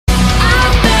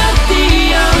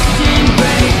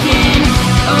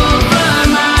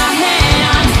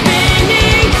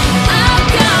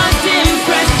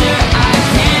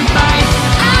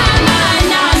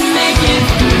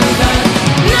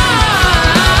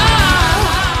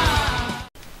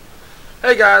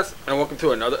Hey guys, and welcome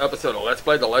to another episode of Let's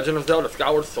Play The Legend of Zelda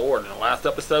Skyward Sword. In the last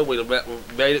episode, we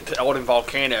made it to Elden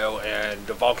Volcano, and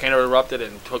the volcano erupted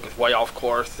and took us way off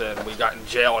course, and we got in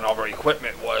jail and all of our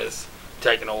equipment was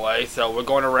taken away. So we're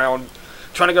going around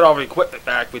trying to get all of our equipment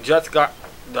back. We just got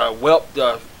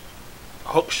the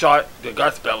hook shot, the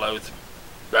gust bellows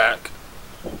back,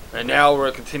 and now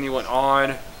we're continuing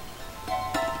on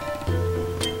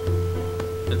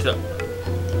into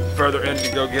further in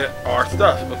to go get our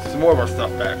stuff, some more of our stuff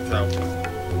back.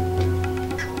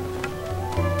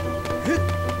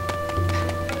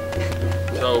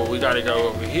 So we gotta go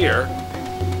over here.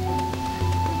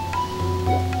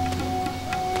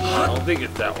 I don't think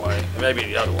it's that way. It may be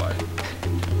the other way.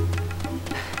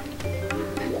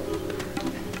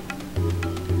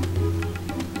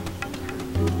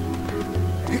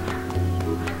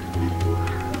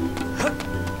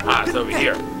 Ah, it's over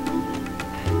here.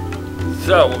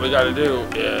 So what we gotta do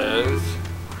is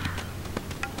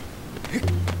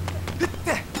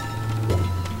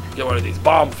get one of these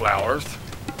bomb flowers.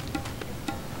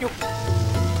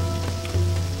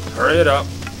 Hurry it up.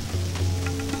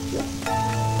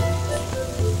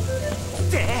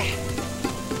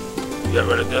 Get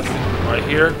rid of this right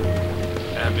here.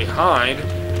 And behind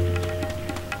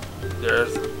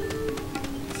there's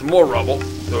some more rubble.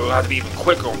 So we'll have to be even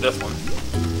quicker on this one.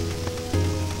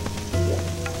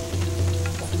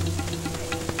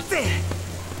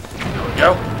 There we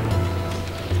go.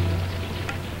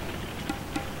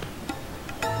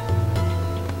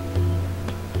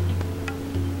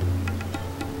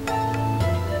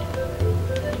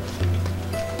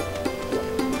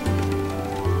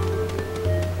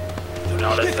 So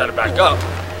now let's set it back up.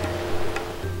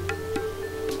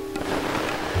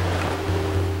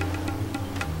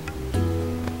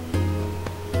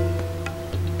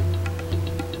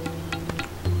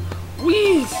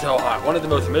 Whee! So hot. One of the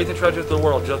most amazing treasures in the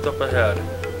world just up ahead.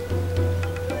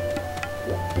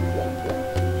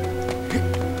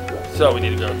 So we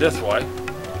need to go this way.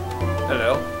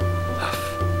 Hello.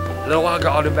 A little while ago,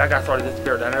 all the bad guys started to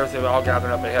disappear. I noticed they were all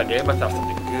gathering up ahead. They must have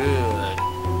something good.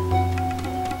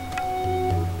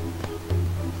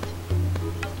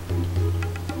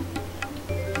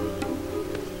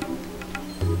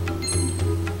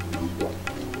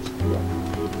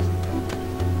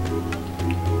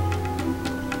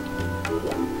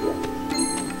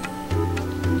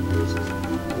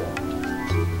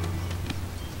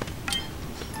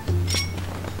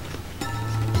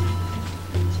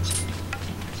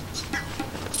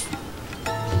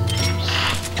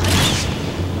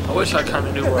 I wish I kind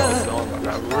of knew where I was going, but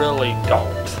I really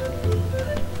don't.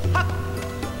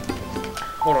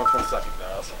 Hold on for a second,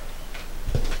 guys.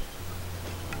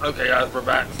 Okay, guys, we're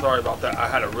back. Sorry about that. I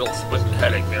had a real splitting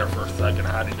headache there for a second.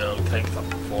 I had to go take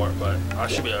something for it, but I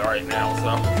should be alright now, so.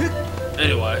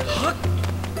 Anyway.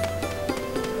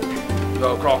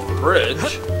 Go across the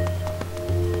bridge.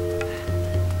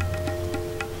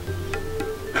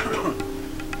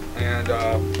 And,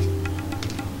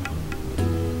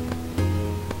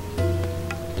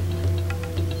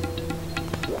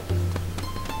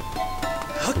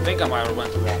 I think I might have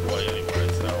went the wrong way anyway,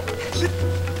 so.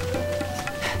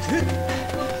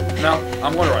 No,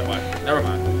 I'm going the right way. Never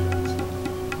mind.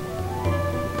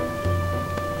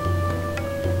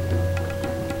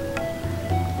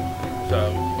 So,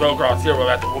 go across here,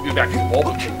 we'll be back in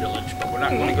Wolverine Village, but we're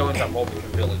not going to go into that Wolverine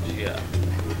Village yet.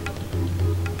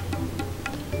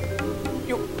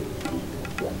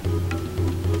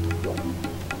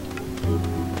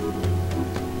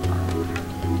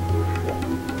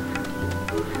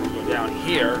 Down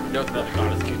here, there's another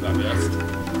goddess cube I missed.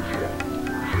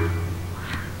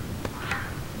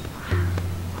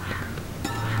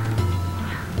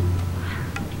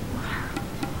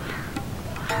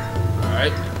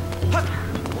 Alright.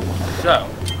 So.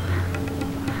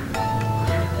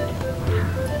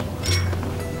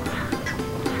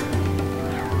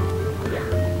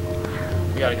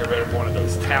 We gotta get rid of one of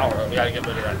those towers. We gotta get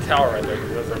rid of that tower right there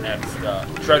because that's our next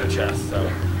treasure chest, so.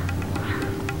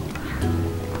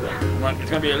 It's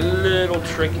going to be a little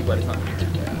tricky, but it's not going to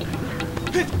be too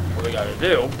bad. What we got to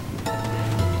do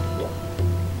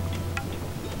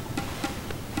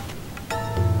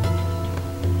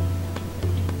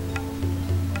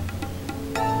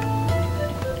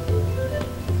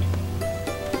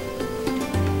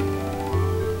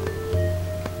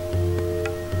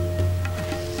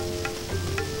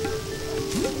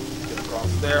get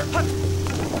across there.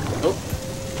 Oh,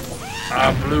 I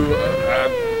blew.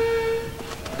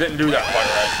 Didn't do that quite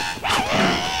right.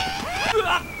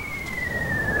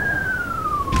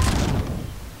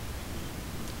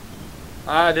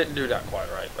 I didn't do that quite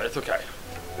right, but it's okay.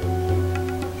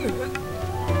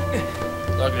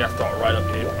 Luckily, I thought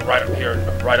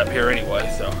right up here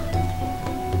anyway. So,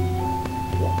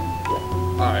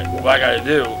 all right. What I gotta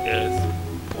do is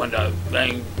when the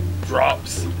thing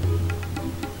drops,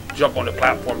 jump on the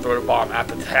platform, throw the bomb at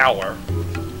the tower.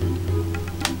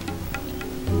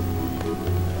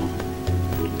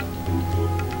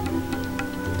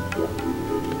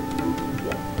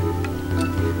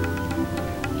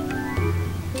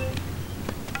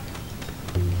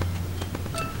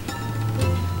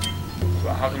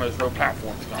 How come there's no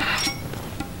platforms gone?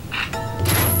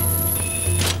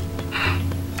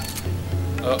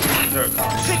 Oh, there it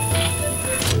comes.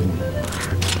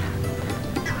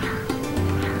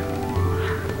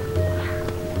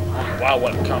 Wow,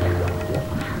 what coming?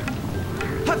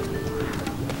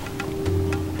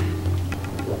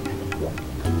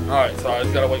 Alright, so I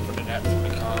just gotta wait for the next one to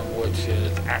come, which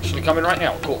is actually coming right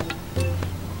now. Cool.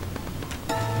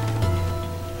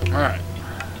 Alright.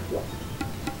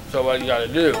 So what you gotta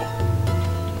do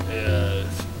is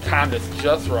time this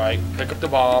just right, pick up the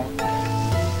bomb.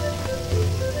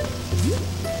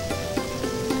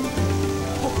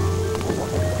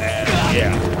 And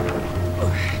yeah.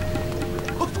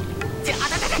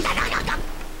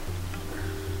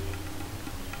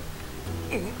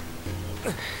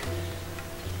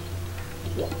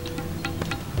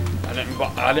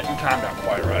 I didn't time that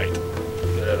quite right.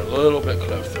 Get it a little bit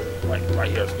closer.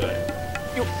 Right here is good.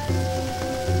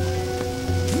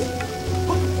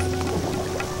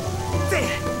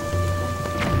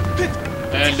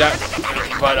 And that,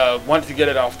 but once you get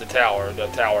it off the tower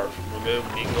removed,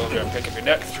 and you can go there and pick up your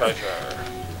next treasure.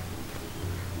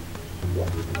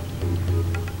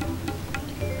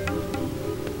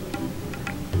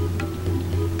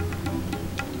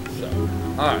 So,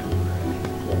 alright.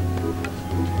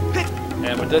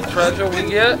 And with this treasure we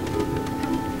get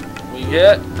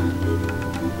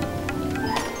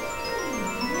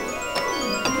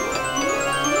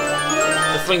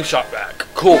the slingshot back.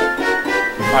 Cool.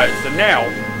 Alright, so now,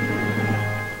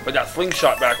 with that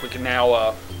slingshot back, we can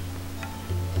now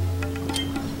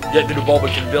get to the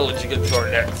Bulbakin village and get to our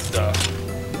next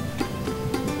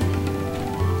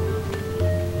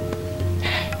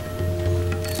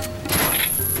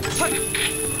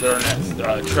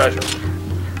treasure.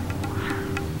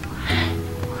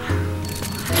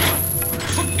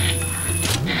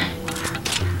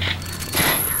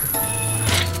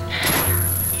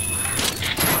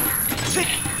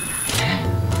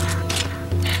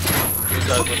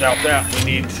 Because without that, we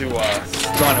need to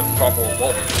stun a couple of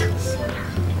Bulbakins.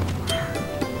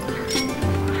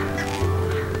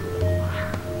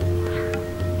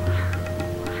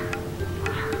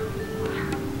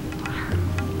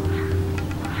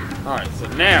 Alright, so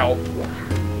now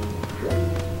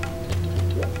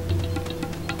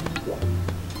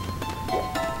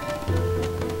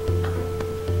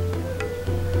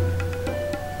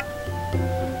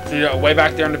see, way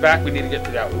back there in the back, we need to get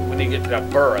to that. We need to get to that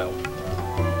burrow.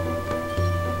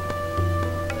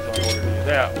 So in order to do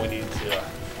that, we need to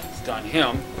stun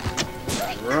him,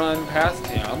 run past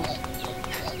him.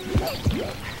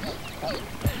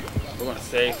 We're going to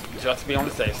save, just to be on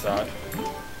the safe side.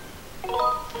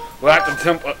 We're at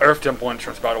the Earth Temple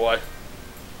entrance, by the way.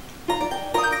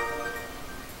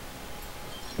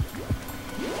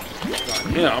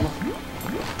 Stun him.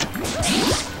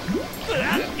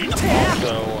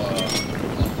 Also,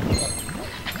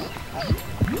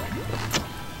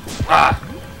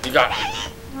 you got it.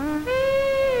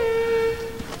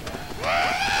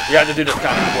 You have to do this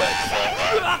kind of quick. So.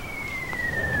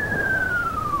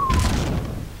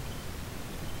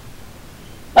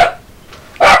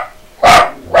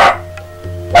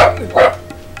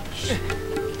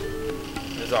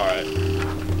 It's alright.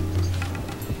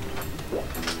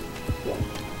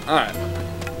 Alright.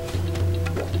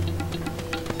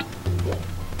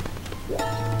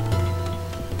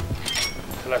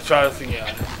 So let's try this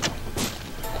again.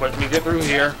 Quickly get through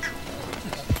here.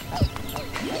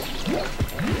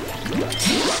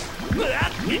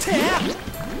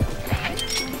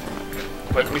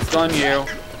 Quickly stun you.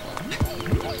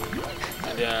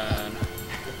 And then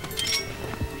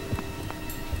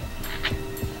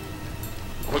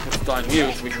quickly stun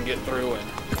you so we can get through and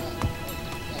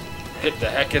hit the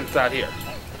heck inside here.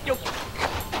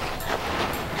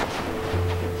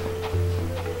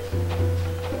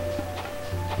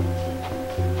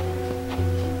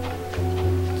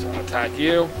 So I'll attack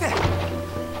you.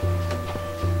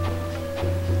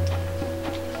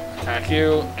 Attack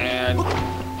you, and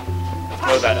let's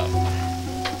blow that up.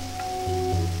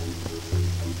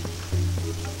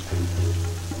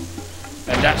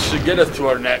 And that should get us to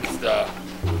our next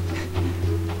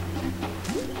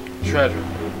treasure.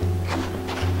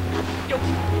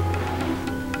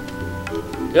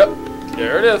 Yep,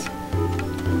 there it is.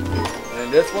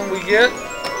 And this one we get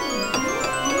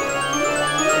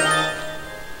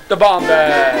the bomb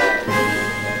bag.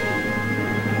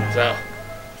 So,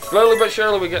 slowly but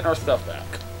surely we're getting our stuff back.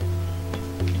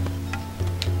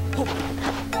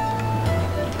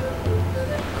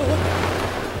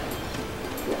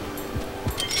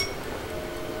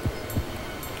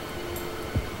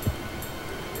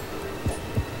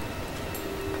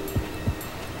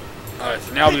 Alright,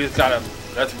 so now we just gotta,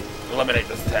 let's eliminate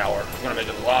this tower. It's gonna make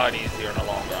it a lot easier in the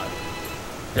long run.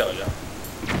 There we go.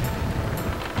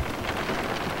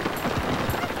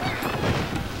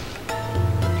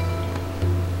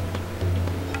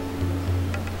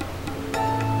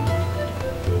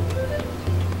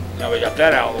 Now we got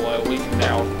that out of the way, we can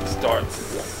now start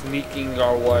sneaking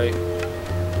our way.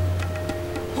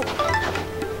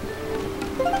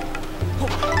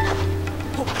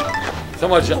 So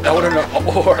much element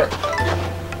ore.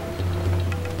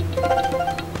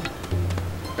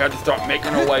 We have to start making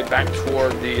our way back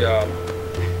toward the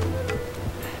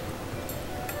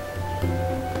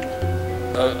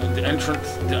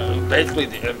entrance, basically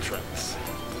the entrance.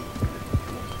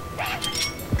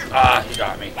 Ah, he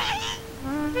got me.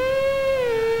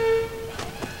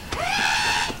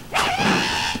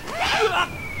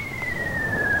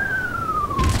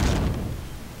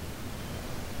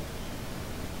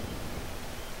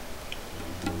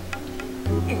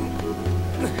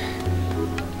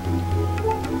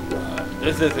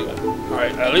 This isn't good.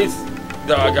 Alright, at least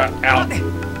though I got out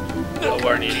of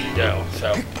where I needed to go,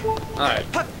 so. Alright.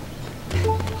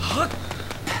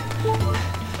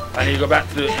 I need to go back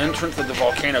to the entrance of the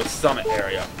volcano summit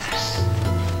area.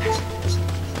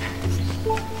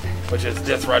 Which is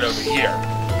this right over here.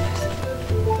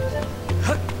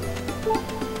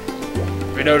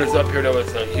 If you notice up here, there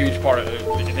was a huge part of the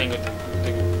thing with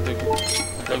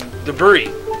the debris.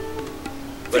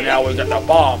 But now we've got the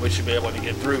bomb, we should be able to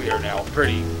get through here now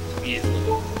pretty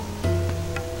easily.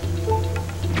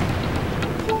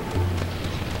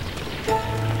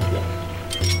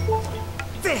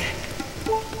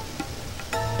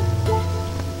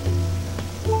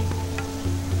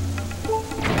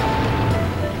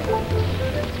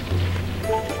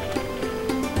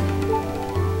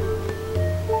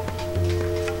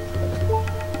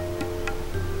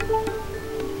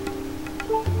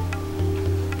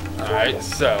 Alright,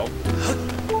 so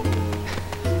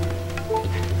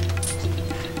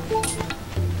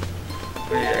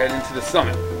we need to head into the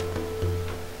summit.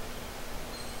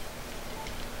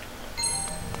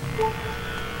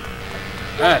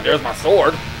 And there's my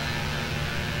sword.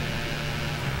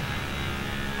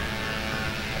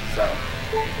 So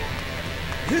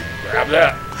grab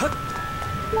that.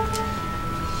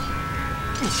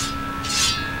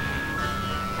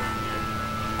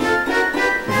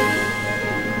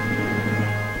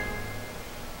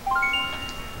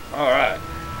 Alright.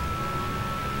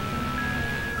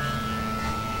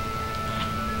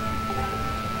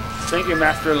 Thank you,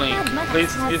 Master Link.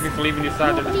 Please excuse me for leaving you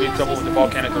side. There's been trouble with the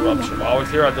volcanic eruption. While I was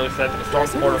here, I said that the strong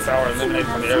portal power eliminated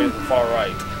from the area to the far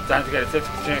right. Time to get a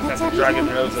 50% chance that the dragon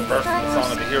knows the verse from the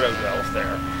Song of the Hero bells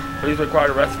there. Please require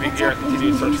the rest of your gear and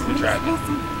continue searching for the dragon.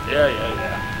 Yeah.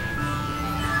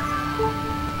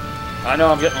 I know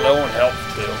I'm getting low on health,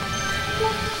 too.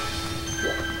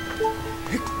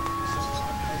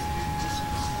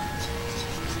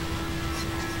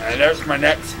 And there's my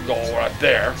next goal right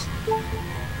there.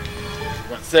 I'm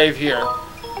going to save here.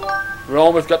 We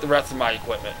almost got the rest of my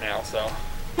equipment now, so.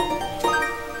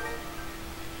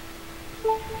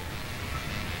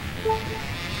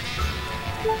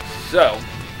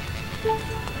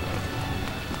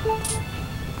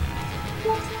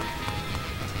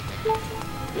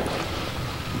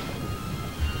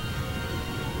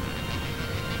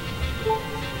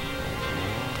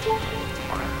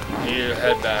 Need to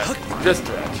head back this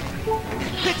direction.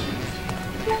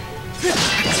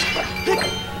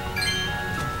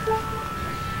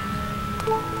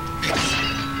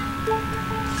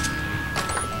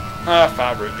 Ah,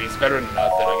 5 rupees. Better than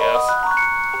nothing, I guess.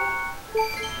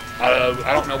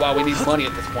 I don't know why we need money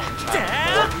at this point in time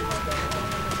anymore.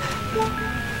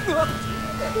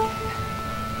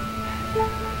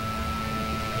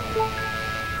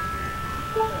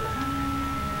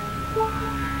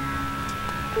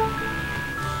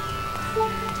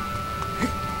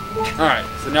 Alright,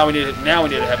 so now we need to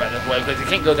head back this way because you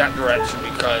can't go that direction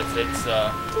because it's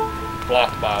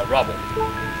blocked by rubble.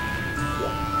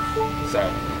 So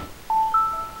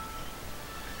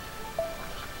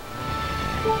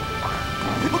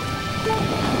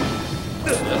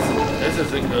this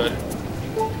isn't good.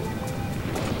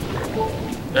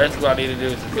 That's what I need to do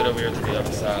is just get over here to the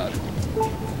other side.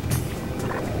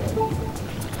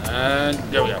 And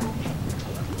there we go.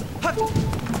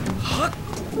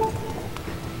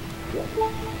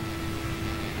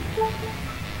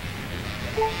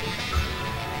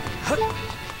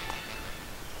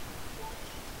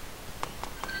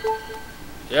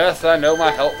 Yes, I know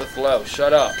my health is low.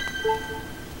 Shut up.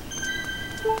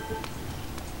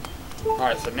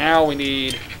 Alright, so now we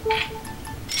need...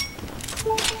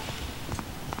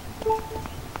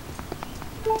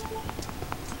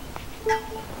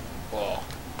 Whoa.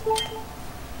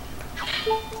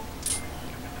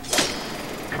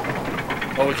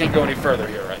 Well, we can't go any further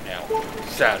here right now,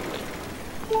 sadly.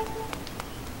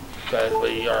 Because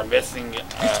we are missing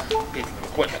pieces of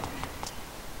equipment.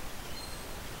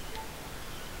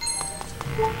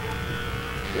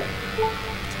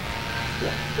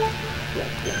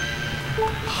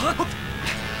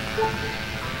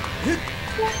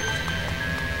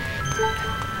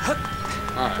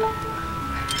 Alright.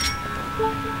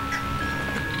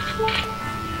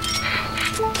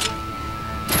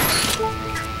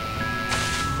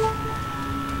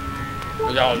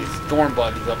 We got all these storm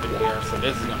buttons up in here, so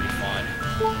this is gonna be fun.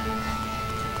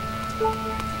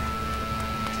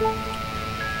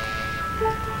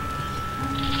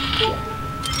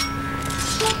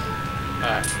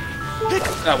 Alright.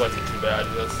 That wasn't too bad. I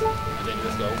didn't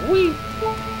just go whee.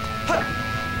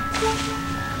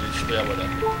 You should be able to.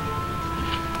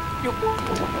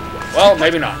 Well,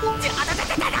 maybe not.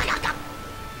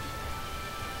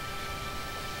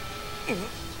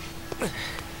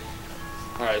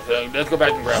 Alright, so let's go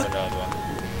back and grab another one.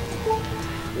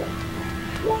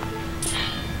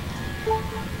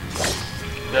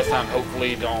 This time,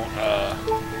 hopefully, don't,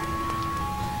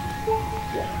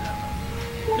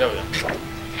 there we go.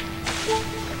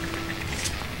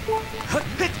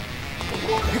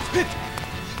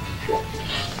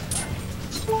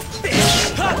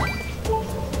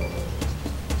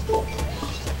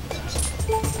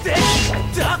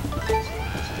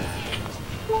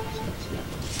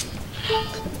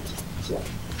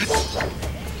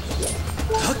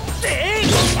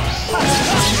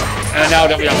 And now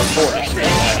that we have a sword, it's really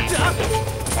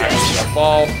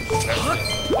ball,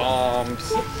 bombs.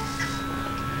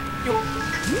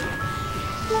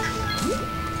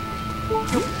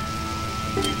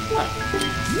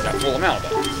 Got full amount of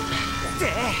those.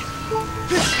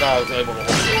 So I was able to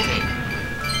hold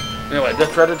 15. Anyway, this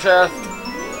treasure chest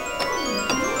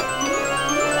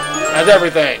has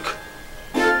everything.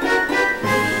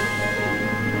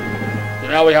 So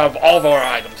now we have all of our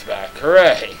items back.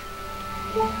 Hooray!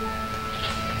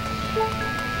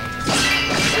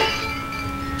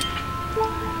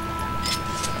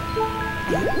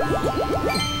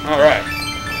 Alright.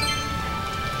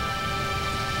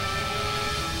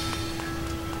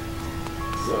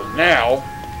 So now,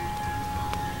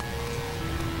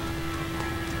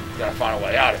 gotta find a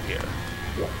way out of here.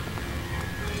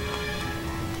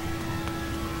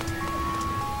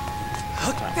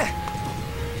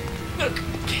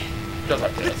 Just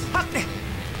like this.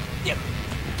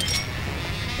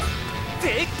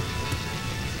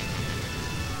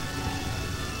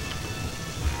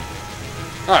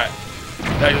 Alright.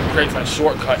 That just creates that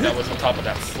shortcut that was on top of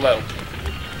that slope.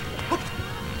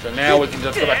 So now we can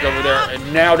just go back over there,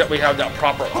 and now that we have that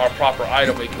our proper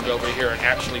item, we can go over here and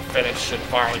actually finish and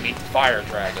finally meet the fire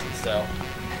dragon, so.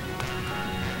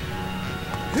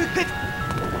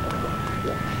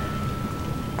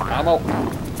 Ammo.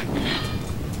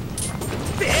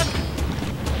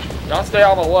 Don't stay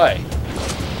out of my way.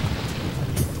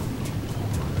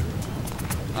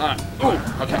 Alright. Ooh,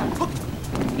 okay.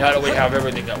 Now that we have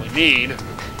everything that we need,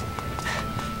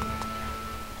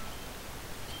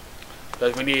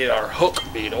 because we need our hook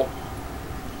beetle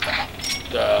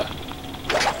to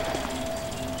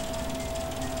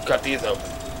cut these open.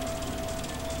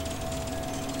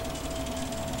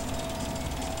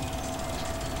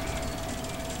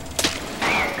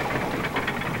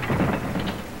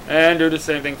 And do the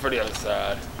same thing for the other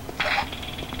side.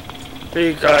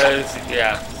 Because,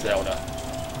 yeah, Zelda.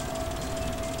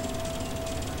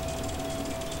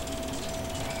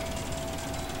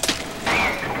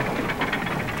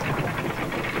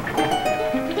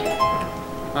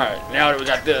 Alright, now that we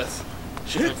got this,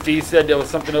 Fee said there was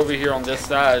something over here on this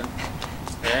side.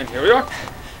 And here we are.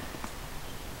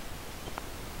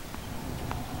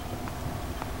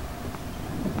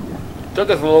 Took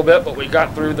us a little bit, but we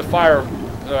got through the fire,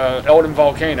 Elden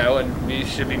Volcano, and we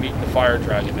should be meeting the fire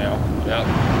dragon now. Yep.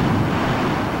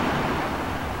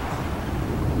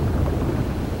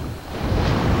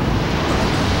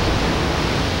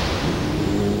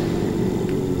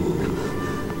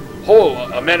 Oh,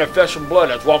 a man of flesh and blood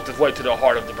has walked his way to the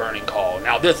heart of the burning call.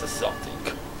 Now this is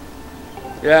something.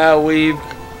 Yeah, we've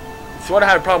Sort of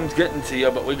had problems getting to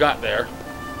you, but we got there.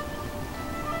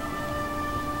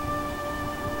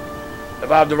 If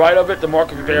I have the right of it, the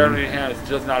mark of your bear in your hand is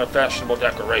just not a fashionable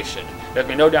decoration. There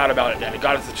can be no doubt about it then. The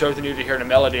goddess has chosen you to hear the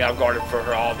melody I've guarded for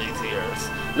her all these years.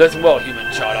 Listen well,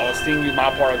 human child. I will sing you my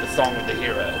part of the song of the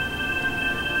hero.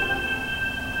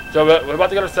 So we're about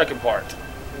to go to the second part.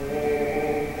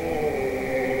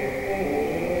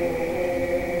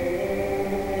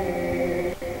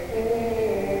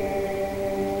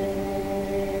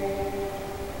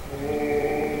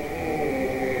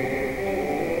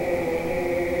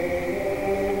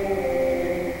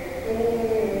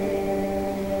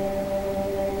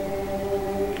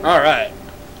 Alright,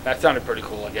 that sounded pretty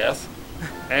cool, I guess.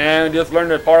 And just learned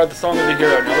that part of the song of the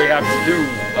hero. Now we have 2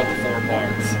 of the 4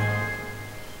 parts.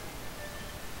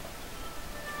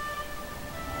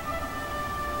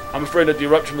 I'm afraid that the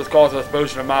eruption was caused by an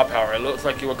explosion of my power. It looks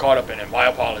like you were caught up in it. My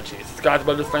apologies. The skies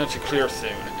above this land should clear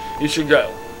soon. You should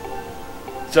go.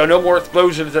 So no more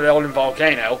explosions at Elden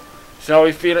Volcano. So now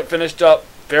we finished up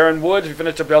Barren Woods. We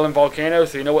finished up Elden Volcano.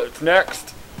 So you know what's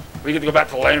next? We get to go back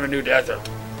to the Land of a New Desert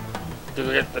to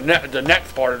get the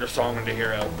next part of the song of the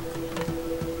hero.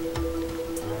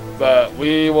 But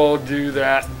we will do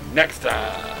that next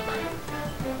time.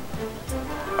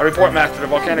 A report, Master. The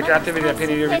volcanic activity in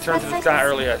Penny returned to the sky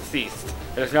earlier has ceased.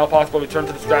 It is now possible to return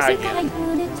to the sky again.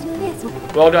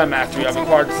 Well done, Master. You have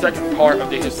acquired the second part of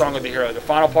the Song of the Hero. The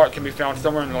final part can be found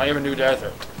somewhere in the Land of a New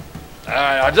Desert.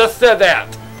 Alright, I just said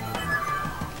that.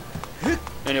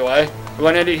 Anyway, we're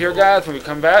going to end it here, guys. When we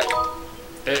come back,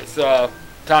 it's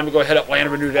time to go head up Land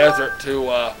of a New Desert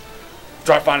to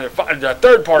start finding the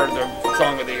third part of the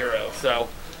Song of the Hero. So,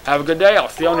 have a good day. I'll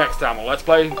see you all next time on Let's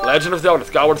Play Legend of Zelda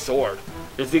Skyward Sword.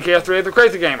 It's DKS3, the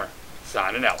Crazy Gamer,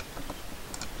 signing out.